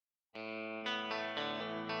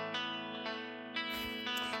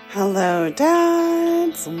Hello,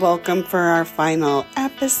 dads. Welcome for our final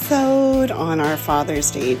episode on our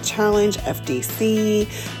Father's Day Challenge FDC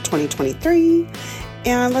 2023.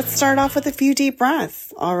 And let's start off with a few deep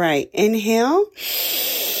breaths. All right, inhale.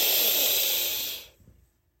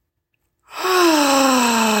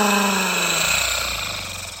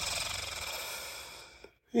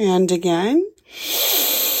 And again.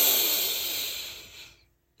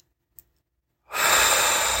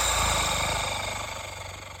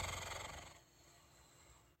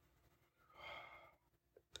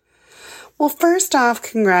 Well, first off,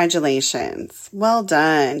 congratulations. Well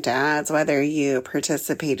done, dads, whether you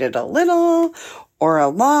participated a little or a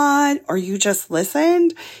lot, or you just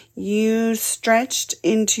listened, you stretched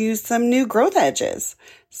into some new growth edges.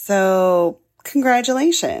 So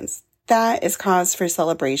congratulations. That is cause for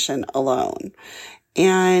celebration alone.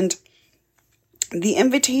 And the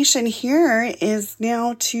invitation here is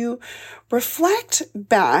now to reflect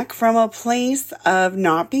back from a place of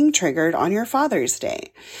not being triggered on your Father's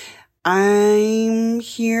Day. I'm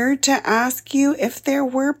here to ask you if there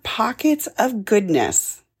were pockets of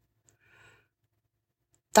goodness.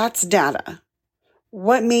 That's data.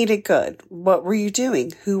 What made it good? What were you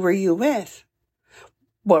doing? Who were you with?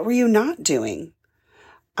 What were you not doing?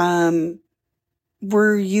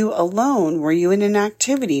 Were you alone? Were you in an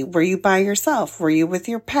activity? Were you by yourself? Were you with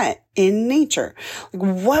your pet in nature?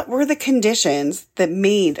 What were the conditions that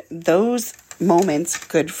made those moments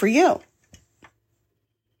good for you?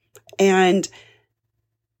 And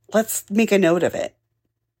let's make a note of it.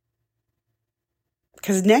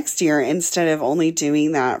 Because next year, instead of only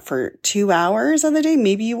doing that for 2 hours of the day,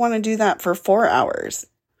 maybe you want to do that for 4 hours.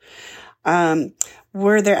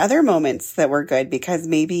 Were there other moments that were good because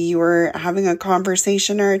maybe you were having a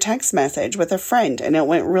conversation or a text message with a friend and it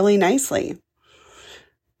went really nicely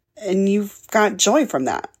and you've got joy from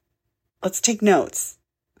that? Let's take notes.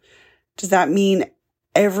 Does that mean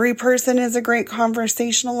every person is a great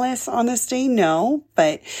conversationalist on this day? No,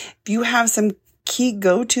 but if you have some key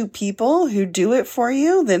go-to people who do it for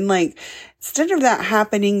you, then instead of that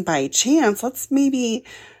happening by chance, let's maybe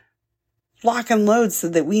lock and load so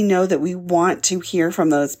that we know that we want to hear from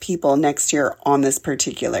those people next year on this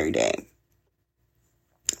particular day.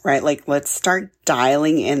 Right? Let's start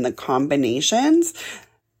dialing in the combinations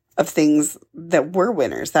of things that were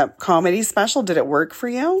winners. That comedy special, did it work for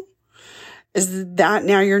you? Is that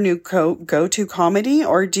now your new go-to comedy?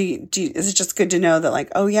 Or is it just good to know that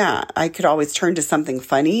oh yeah, I could always turn to something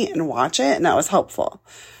funny and watch it and that was helpful?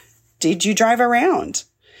 Did you drive around?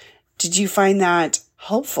 Did you find that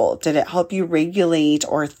helpful? Did it help you regulate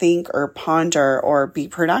or think or ponder or be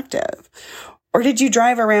productive? Or did you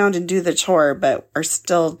drive around and do the chore but are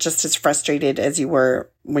still just as frustrated as you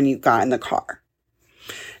were when you got in the car?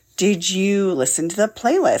 Did you listen to the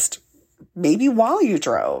playlist maybe while you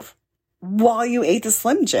drove? While you ate the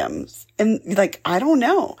Slim Jims? And I don't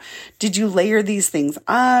know. Did you layer these things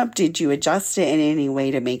up? Did you adjust it in any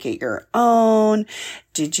way to make it your own?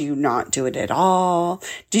 Did you not do it at all?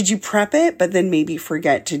 Did you prep it, but then maybe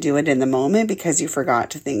forget to do it in the moment because you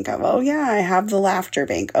forgot to think of, oh yeah, I have the laughter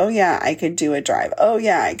bank. Oh yeah, I could do a drive. Oh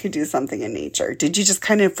yeah, I could do something in nature. Did you just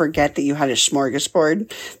kind of forget that you had a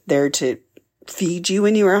smorgasbord there to feed you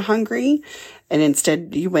when you were hungry? And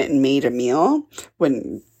instead you went and made a meal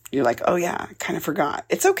when you're oh yeah, I kind of forgot.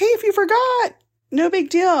 It's okay if you forgot. No big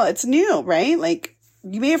deal. It's new, right?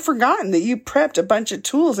 You may have forgotten that you prepped a bunch of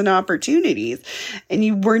tools and opportunities and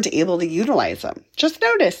you weren't able to utilize them. Just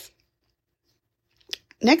notice.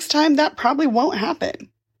 Next time that probably won't happen,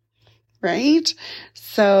 right?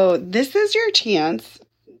 So this is your chance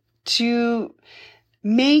to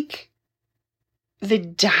make the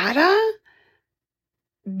data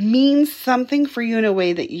mean something for you in a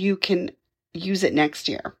way that you can use it next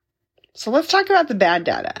year. So let's talk about the bad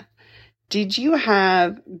data. Did you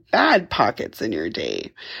have bad pockets in your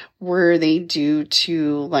day? Were they due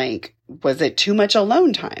to was it too much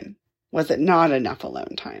alone time? Was it not enough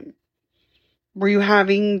alone time? Were you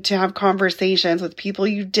having to have conversations with people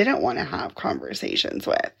you didn't want to have conversations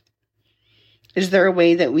with? Is there a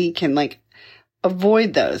way that we can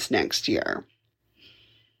avoid those next year?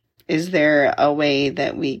 Is there a way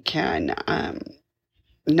that we can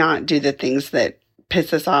not do the things that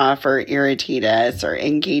piss us off or irritate us or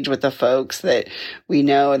engage with the folks that we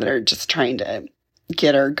know that are just trying to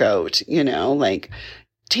get our goat,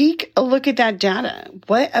 take a look at that data.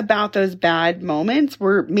 What about those bad moments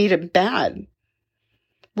made it bad?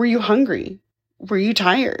 Were you hungry? Were you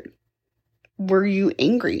tired? Were you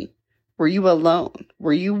angry? Were you alone?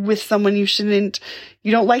 Were you with someone you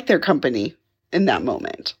don't like their company in that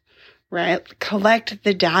moment, right? Collect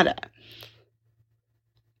the data.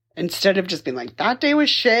 Instead of just being like, that day was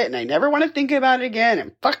shit and I never want to think about it again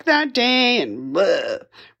and fuck that day and blah,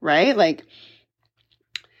 right? Like,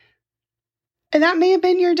 and that may have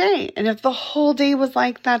been your day. And if the whole day was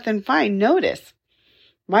like that, then fine. Notice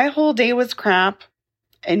my whole day was crap.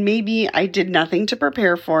 And maybe I did nothing to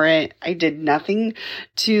prepare for it. I did nothing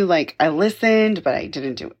to I listened, but I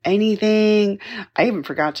didn't do anything. I even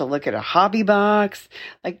forgot to look at a hobby box.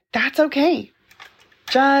 That's okay.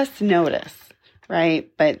 Just notice,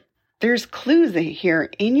 right? But there's clues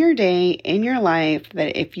here in your day, in your life,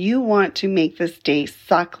 that if you want to make this day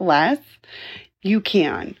suck less, you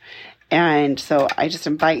can. And so I just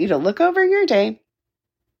invite you to look over your day.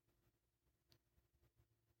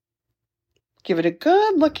 Give it a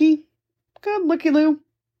good looky loo.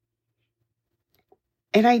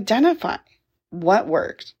 And identify what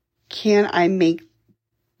worked. Can I make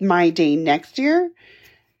my day next year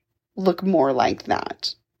look more like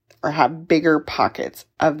that? Or have bigger pockets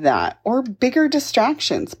of that? Or bigger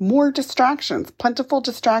distractions, more distractions, plentiful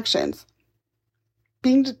distractions.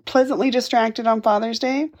 Being pleasantly distracted on Father's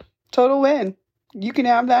Day, total win. You can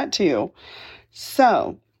have that too.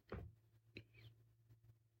 So,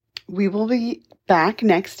 we will be back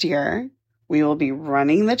next year. We will be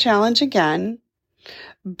running the challenge again,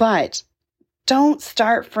 but don't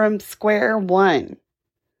start from square one.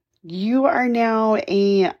 You are now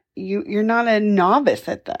you're not a novice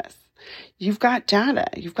at this. You've got data.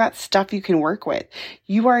 You've got stuff you can work with.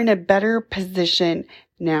 You are in a better position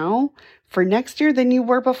now for next year than you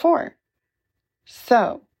were before.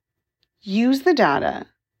 So use the data,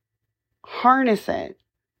 harness it,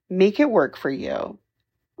 make it work for you.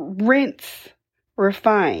 Rinse,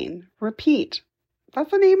 refine, repeat. That's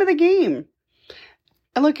the name of the game.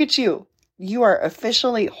 And look at you. You are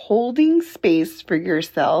officially holding space for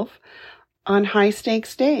yourself on high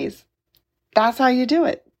stakes days. That's how you do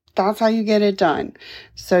it. That's how you get it done.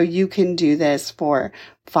 So you can do this for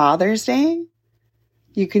Father's Day.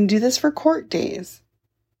 You can do this for court days.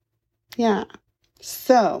 Yeah.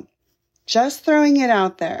 So just throwing it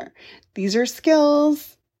out there. These are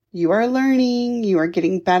skills you are learning, you are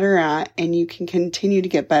getting better at, and you can continue to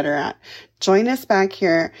get better at. Join us back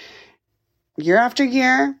here year after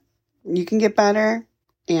year. You can get better,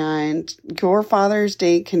 and your Father's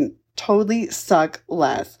Day can totally suck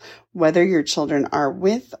less, whether your children are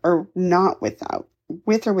with or without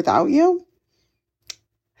you,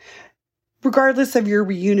 regardless of your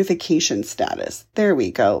reunification status. There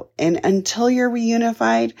we go. And until you're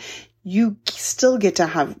reunified, you still get to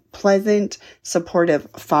have pleasant, supportive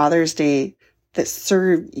Father's Day that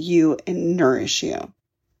serve you and nourish you.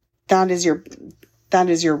 That is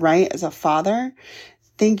your right as a father.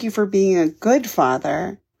 Thank you for being a good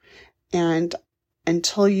father. And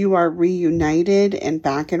until you are reunited and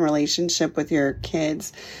back in relationship with your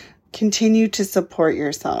kids, continue to support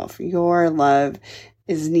yourself. Your love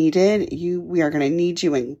is needed. We are going to need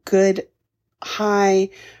you in good, high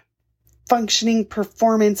functioning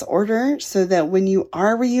performance order so that when you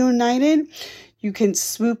are reunited, you can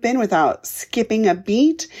swoop in without skipping a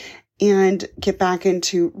beat and get back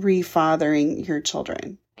into refathering your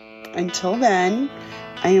children. Until then,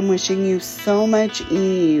 I am wishing you so much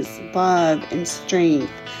ease, love, and strength.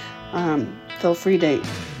 Feel free to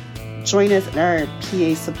join us in our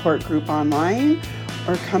PA support group online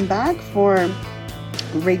or come back for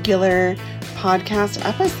regular podcast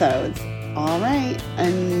episodes. All right.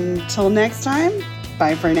 Until next time,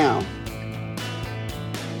 bye for now.